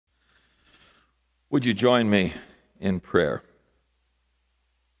Would you join me in prayer?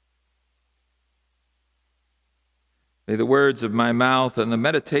 May the words of my mouth and the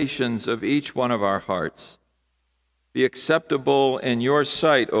meditations of each one of our hearts be acceptable in your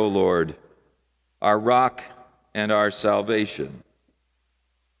sight, O Lord, our rock and our salvation.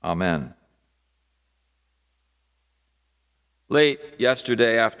 Amen. Late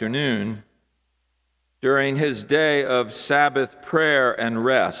yesterday afternoon, during his day of Sabbath prayer and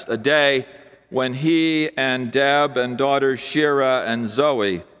rest, a day when he and Deb and daughters Shira and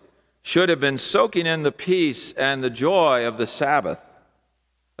Zoe should have been soaking in the peace and the joy of the Sabbath,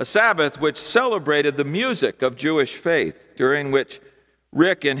 a Sabbath which celebrated the music of Jewish faith, during which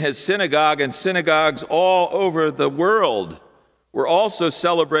Rick and his synagogue and synagogues all over the world were also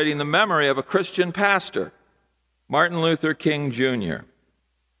celebrating the memory of a Christian pastor, Martin Luther King Jr.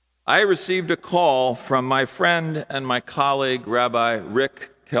 I received a call from my friend and my colleague, Rabbi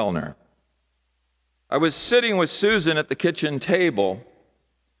Rick Kellner. I was sitting with Susan at the kitchen table.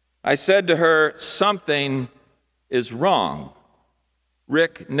 I said to her, "Something is wrong.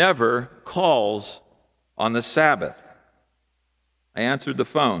 Rick never calls on the Sabbath." I answered the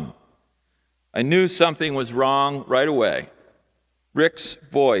phone. I knew something was wrong right away. Rick's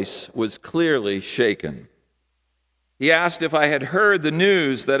voice was clearly shaken. He asked if I had heard the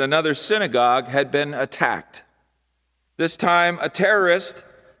news that another synagogue had been attacked. This time, a terrorist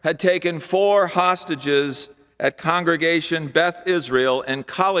had taken 4 hostages at Congregation Beth Israel in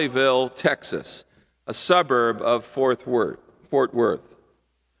Colleyville, Texas, a suburb of Fort Worth.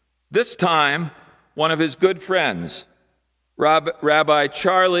 This time, one of his good friends, Rabbi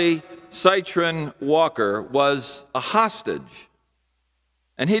Charlie Citron Walker, was a hostage.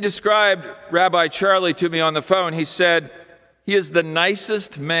 And he described Rabbi Charlie to me on the phone. He said, "He is the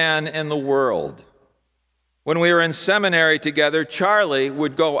nicest man in the world." When we were in seminary together, Charlie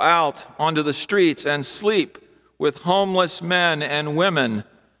would go out onto the streets and sleep with homeless men and women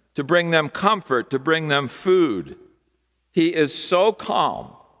to bring them comfort, to bring them food. He is so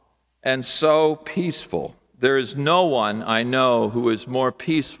calm and so peaceful. There is no one I know who is more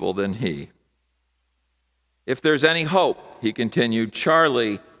peaceful than he. If there's any hope, he continued,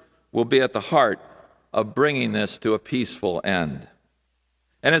 Charlie will be at the heart of bringing this to a peaceful end.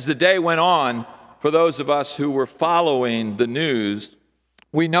 And as the day went on, for those of us who were following the news,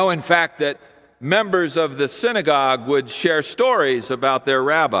 we know, in fact, that members of the synagogue would share stories about their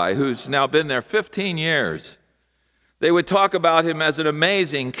rabbi, who's now been there 15 years. They would talk about him as an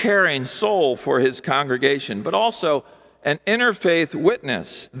amazing, caring soul for his congregation, but also an interfaith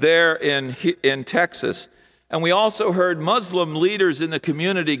witness there in Texas. And we also heard Muslim leaders in the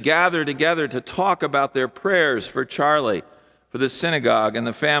community gather together to talk about their prayers for Charlie, for the synagogue and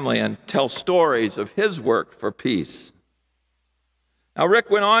the family, and tell stories of his work for peace. Now, Rick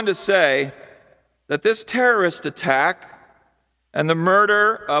went on to say that this terrorist attack and the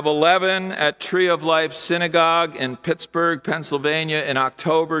murder of 11 at Tree of Life Synagogue in Pittsburgh, Pennsylvania in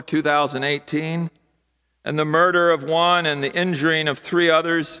October 2018, and the murder of 1 and the injuring of 3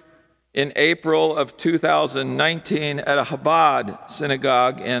 others in April of 2019 at a Chabad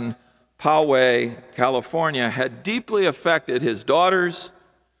synagogue in Poway, California, had deeply affected his daughters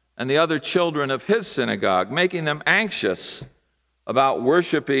and the other children of his synagogue, making them anxious about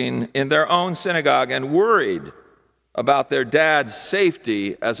worshiping in their own synagogue and worried about their dad's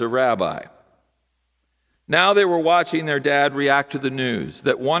safety as a rabbi. Now they were watching their dad react to the news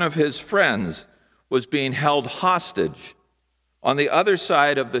that one of his friends was being held hostage on the other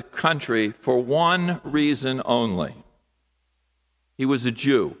side of the country for one reason only. He was a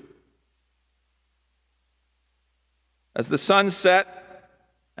Jew. As the sun set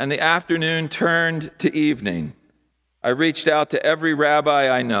and the afternoon turned to evening, I reached out to every rabbi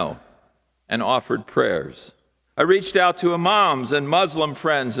I know and offered prayers. I reached out to imams and Muslim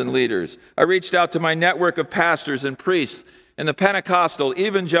friends and leaders. I reached out to my network of pastors and priests in the Pentecostal,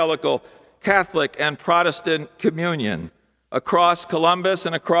 Evangelical, Catholic, and Protestant communion across Columbus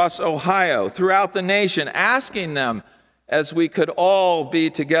and across Ohio, throughout the nation, asking them, as we could all be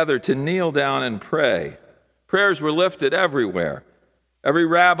together, to kneel down and pray. Prayers were lifted everywhere. Every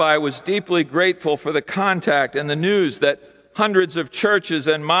rabbi was deeply grateful for the contact and the news that hundreds of churches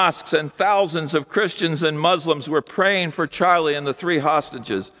and mosques and thousands of Christians and Muslims were praying for Charlie and the 3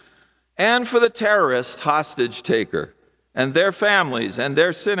 hostages, and for the terrorist hostage taker and their families and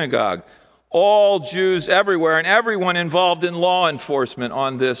their synagogue, all Jews everywhere and everyone involved in law enforcement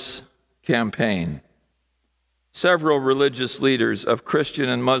on this campaign. Several religious leaders of Christian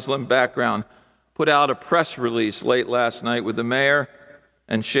and Muslim background put out a press release late last night with the mayor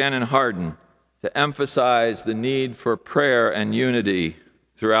and Shannon Hardin to emphasize the need for prayer and unity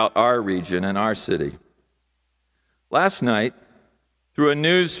throughout our region and our city. Last night, through a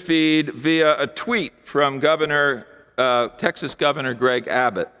news feed via a tweet from Texas Governor Greg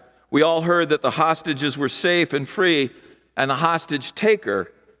Abbott, we all heard that the hostages were safe and free and the hostage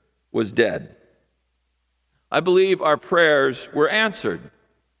taker was dead. I believe our prayers were answered.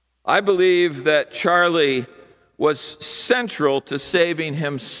 I believe that Charlie was central to saving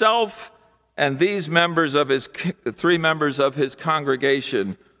himself and these three members of his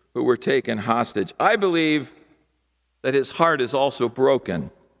congregation who were taken hostage. I believe that his heart is also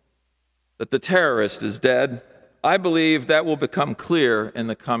broken, that the terrorist is dead. I believe that will become clear in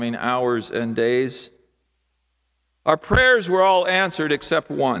the coming hours and days. Our prayers were all answered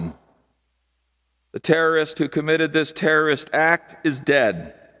except one. The terrorist who committed this terrorist act is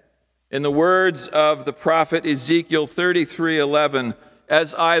dead. In the words of the prophet Ezekiel 33:11,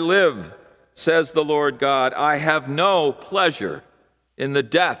 "As I live, says the Lord God, I have no pleasure in the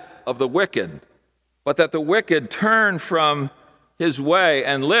death of the wicked, but that the wicked turn from his way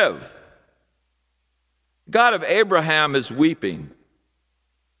and live." The God of Abraham is weeping.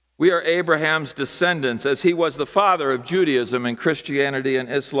 We are Abraham's descendants, as he was the father of Judaism and Christianity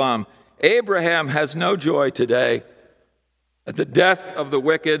and Islam. Abraham has no joy today at the death of the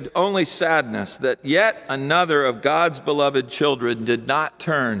wicked, only sadness that yet another of God's beloved children did not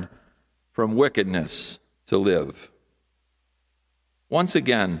turn from wickedness to live. Once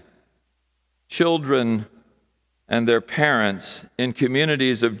again, children and their parents in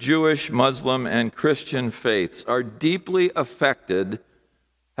communities of Jewish, Muslim, and Christian faiths are deeply affected,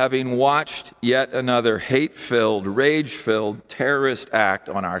 having watched yet another hate-filled, rage-filled terrorist act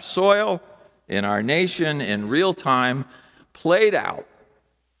on our soil, in our nation, in real time, played out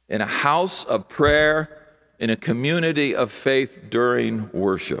in a house of prayer, in a community of faith during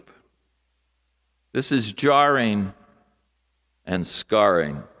worship. This is jarring and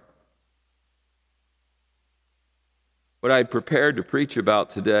scarring. What I prepared to preach about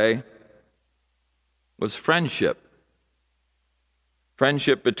today was friendship.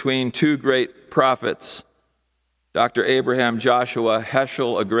 Friendship between two great prophets, Dr. Abraham Joshua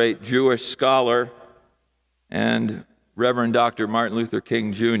Heschel, a great Jewish scholar, and Reverend Dr. Martin Luther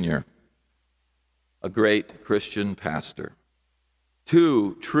King Jr., a great Christian pastor.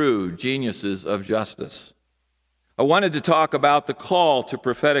 Two true geniuses of justice. I wanted to talk about the call to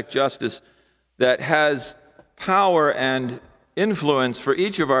prophetic justice that has power and influence for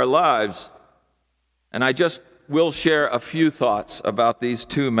each of our lives, and I just will share a few thoughts about these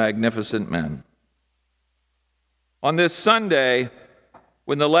two magnificent men. On this Sunday,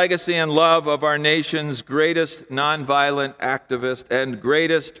 when the legacy and love of our nation's greatest nonviolent activist and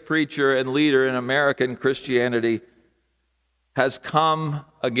greatest preacher and leader in American Christianity has come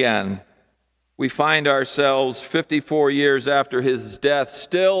again, we find ourselves 54 years after his death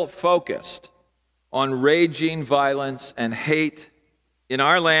still focused on raging violence and hate in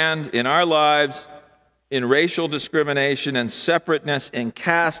our land, in our lives, in racial discrimination and separateness, in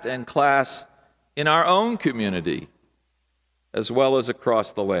caste and class, in our own community, as well as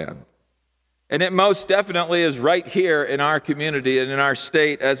across the land. And it most definitely is right here in our community and in our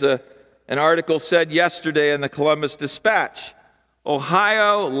state, as an article said yesterday in the Columbus Dispatch.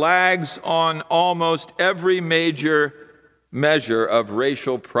 Ohio lags on almost every major measure of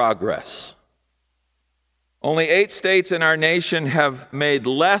racial progress. Only 8 states in our nation have made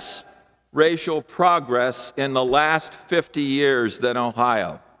less racial progress in the last 50 years than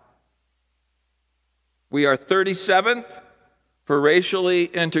Ohio. We are 37th for racially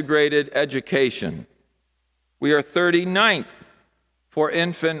integrated education. We are 39th for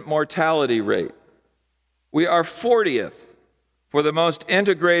infant mortality rate. We are 40th for the most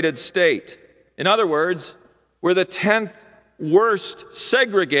integrated state. In other words, we're the 10th worst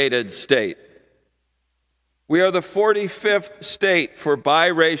segregated state. We are the 45th state for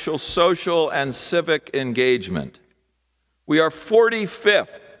biracial social and civic engagement. We are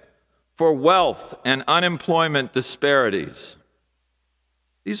 45th for wealth and unemployment disparities.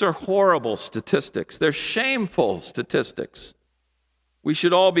 These are horrible statistics. They're shameful statistics. We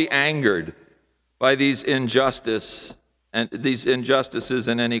should all be angered by these injustices and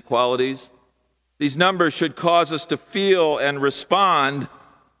inequalities. These numbers should cause us to feel and respond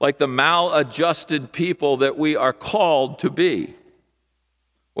like the maladjusted people that we are called to be.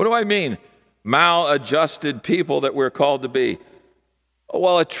 What do I mean, maladjusted people that we're called to be?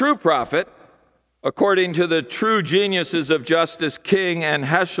 Well, a true prophet, according to the true geniuses of justice, King and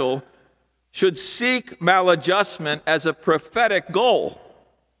Heschel, should seek maladjustment as a prophetic goal.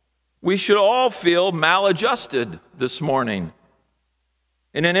 We should all feel maladjusted this morning.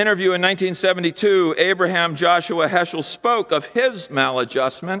 In an interview in 1972, Abraham Joshua Heschel spoke of his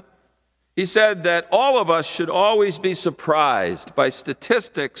maladjustment. He said that all of us should always be surprised by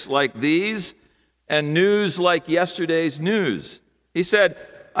statistics like these and news like yesterday's news. He said,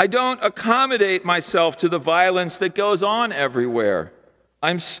 "I don't accommodate myself to the violence that goes on everywhere.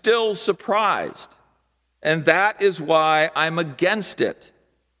 I'm still surprised. And that is why I'm against it.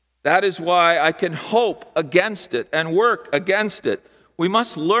 That is why I can hope against it and work against it. We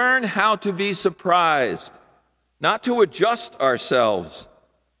must learn how to be surprised, not to adjust ourselves."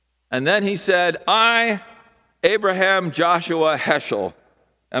 And then he said, "I, Abraham Joshua Heschel,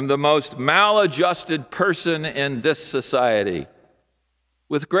 am the most maladjusted person in this society."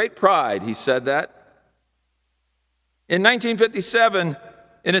 With great pride, he said that. In 1957,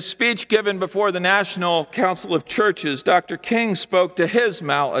 in a speech given before the National Council of Churches, Dr. King spoke to his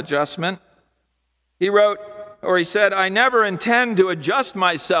maladjustment. He said, "I never intend to adjust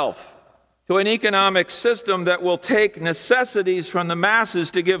myself to an economic system that will take necessities from the masses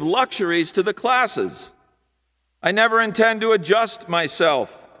to give luxuries to the classes. I never intend to adjust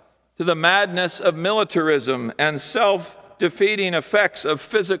myself to the madness of militarism and self-defeating effects of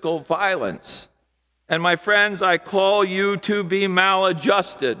physical violence. And my friends, I call you to be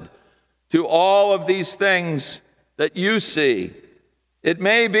maladjusted to all of these things that you see. It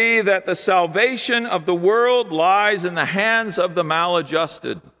may be that the salvation of the world lies in the hands of the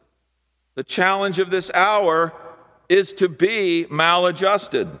maladjusted. The challenge of this hour is to be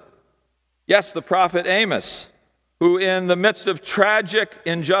maladjusted." Yes, the prophet Amos, who in the midst of tragic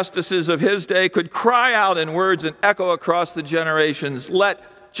injustices of his day could cry out in words and echo across the generations,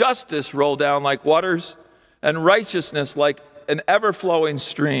 "Let justice roll down like waters and righteousness like an ever-flowing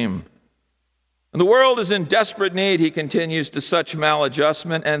stream." And the world is in desperate need, he continues, to such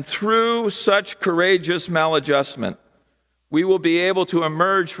maladjustment, and through such courageous maladjustment, we will be able to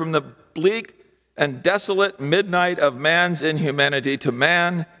emerge from the bleak and desolate midnight of man's inhumanity to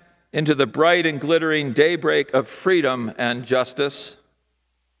man into the bright and glittering daybreak of freedom and justice.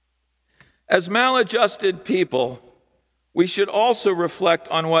 As maladjusted people, we should also reflect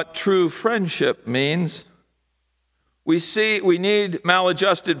on what true friendship means. We need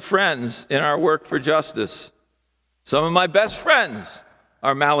maladjusted friends in our work for justice. Some of my best friends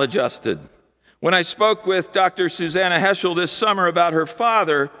are maladjusted. When I spoke with Dr. Susanna Heschel this summer about her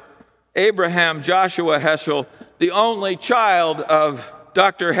father, Abraham Joshua Heschel, the only child of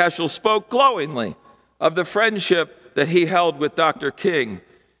Dr. Heschel, spoke glowingly of the friendship that he held with Dr. King.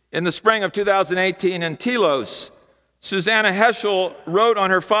 In the spring of 2018 in Telos, Susanna Heschel wrote on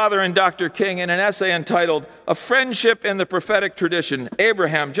her father and Dr. King in an essay entitled "A Friendship in the Prophetic Tradition,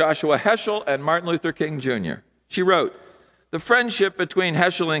 Abraham Joshua Heschel and Martin Luther King Jr." She wrote, "The friendship between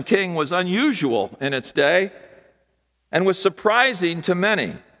Heschel and King was unusual in its day and was surprising to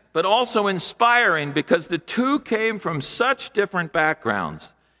many, but also inspiring because the two came from such different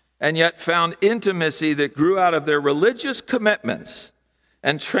backgrounds and yet found intimacy that grew out of their religious commitments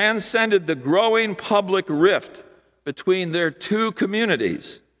and transcended the growing public rift between their two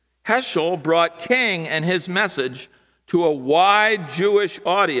communities. Heschel brought King and his message to a wide Jewish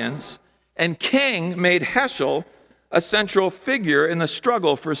audience, and King made Heschel a central figure in the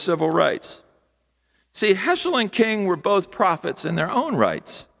struggle for civil rights." See, Heschel and King were both prophets in their own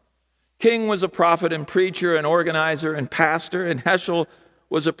rights. King was a prophet and preacher and organizer and pastor, and Heschel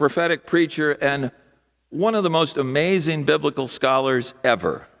was a prophetic preacher and one of the most amazing biblical scholars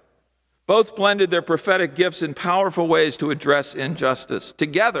ever. Both blended their prophetic gifts in powerful ways to address injustice.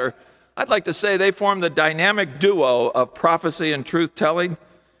 Together, I'd like to say they formed the dynamic duo of prophecy and truth-telling.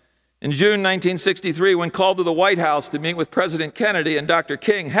 In June 1963, when called to the White House to meet with President Kennedy and Dr.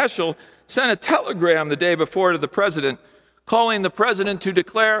 King, Heschel sent a telegram the day before to the president, calling the president to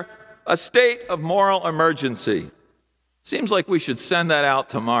declare a state of moral emergency. Seems like we should send that out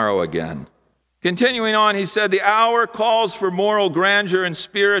tomorrow again. Continuing on, he said, "The hour calls for moral grandeur and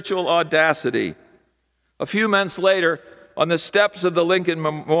spiritual audacity." A few months later, on the steps of the Lincoln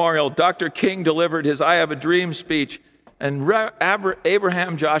Memorial, Dr. King delivered his "I Have a Dream" speech, and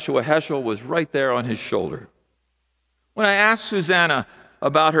Abraham Joshua Heschel was right there on his shoulder. When I asked Susanna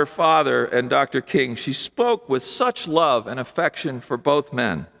about her father and Dr. King, she spoke with such love and affection for both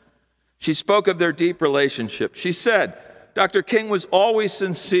men. She spoke of their deep relationship. She said, "Dr. King was always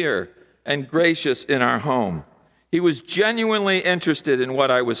sincere and gracious in our home. He was genuinely interested in what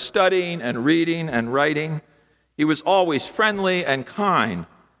I was studying and reading and writing. He was always friendly and kind,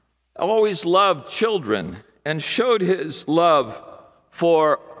 always loved children, and showed his love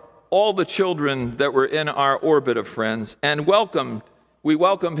for all the children that were in our orbit of friends, and we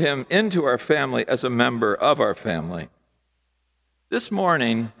welcomed him into our family as a member of our family." This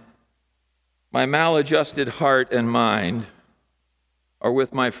morning, my maladjusted heart and mind are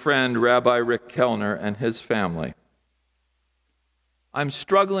with my friend Rabbi Rick Kellner and his family. I'm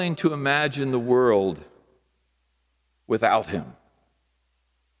struggling to imagine the world without him.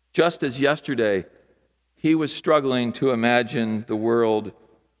 Just as yesterday, he was struggling to imagine the world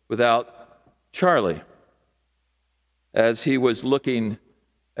without Charlie, as he was looking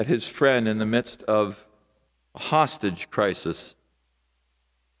at his friend in the midst of a hostage crisis.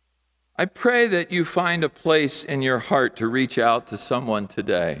 I pray that you find a place in your heart to reach out to someone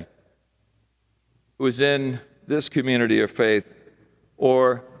today who is in this community of faith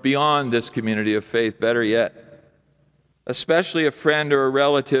or beyond this community of faith, better yet, especially a friend or a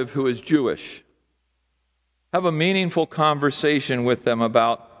relative who is Jewish. Have a meaningful conversation with them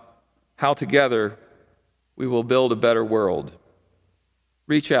about how together we will build a better world.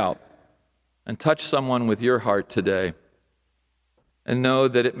 Reach out and touch someone with your heart today and know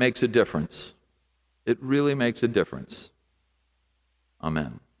that it makes a difference. It really makes a difference.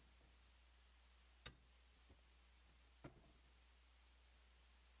 Amen.